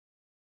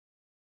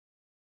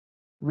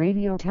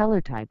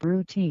Radioteletype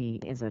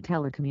RTTY is a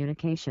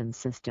telecommunications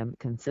system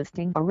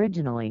consisting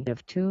originally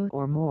of two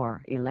or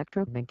more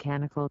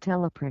electromechanical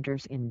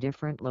teleprinters in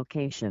different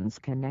locations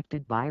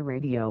connected by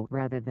radio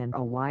rather than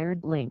a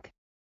wired link.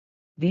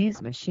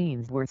 These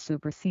machines were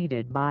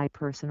superseded by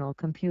personal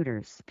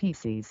computers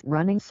 (PCs)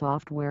 running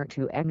software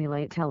to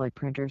emulate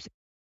teleprinters.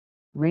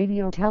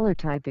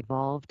 Radioteletype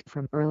evolved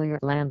from earlier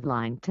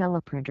landline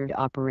teleprinter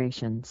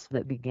operations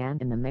that began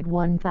in the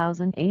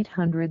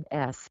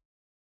mid-1800s.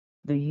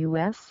 The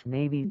U.S.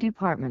 Navy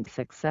Department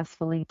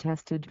successfully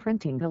tested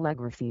printing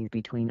telegraphy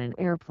between an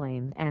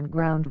airplane and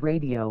ground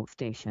radio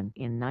station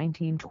in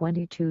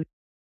 1922.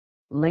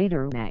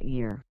 Later that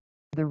year,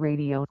 the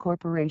Radio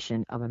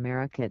Corporation of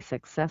America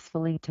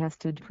successfully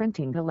tested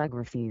printing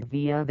telegraphy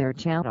via their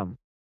Chatham,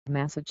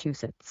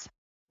 Massachusetts,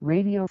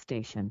 radio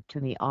station to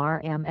the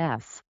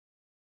R.M.S.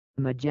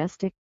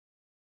 Majestic.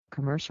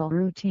 Commercial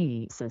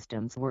RTTY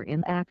systems were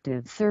in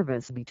active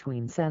service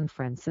between San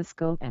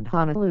Francisco and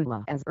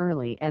Honolulu as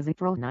early as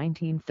April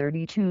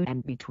 1932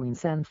 and between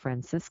San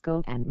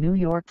Francisco and New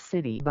York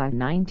City by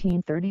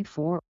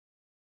 1934.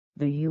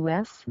 The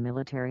U.S.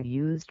 military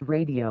used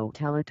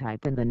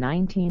radioteletype in the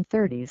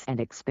 1930s and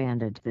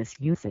expanded this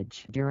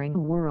usage during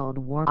World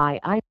War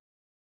II.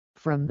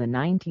 From the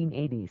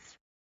 1980s,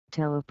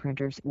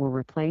 teleprinters were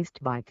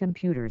replaced by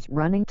computers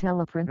running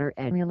teleprinter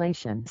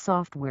emulation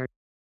software.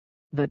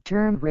 The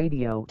term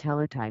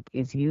radioteletype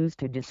is used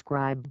to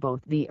describe both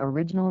the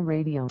original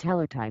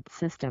radioteletype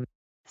system,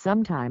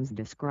 sometimes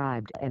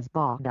described as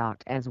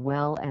BAW-DOT, as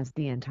well as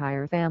the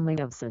entire family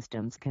of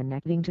systems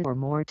connecting to or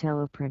more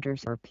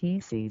teleprinters or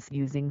PCs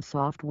using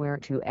software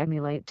to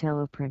emulate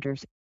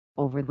teleprinters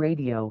over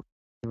radio,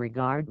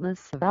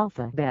 regardless of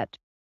alphabet,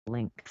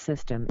 link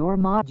system or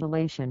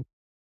modulation.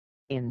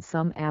 In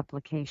some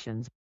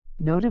applications,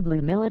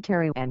 notably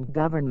military and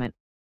government,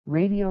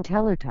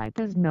 radioteletype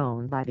is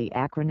known by the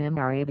acronym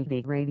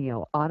RTTY,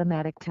 Radio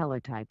Automatic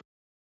Teletype.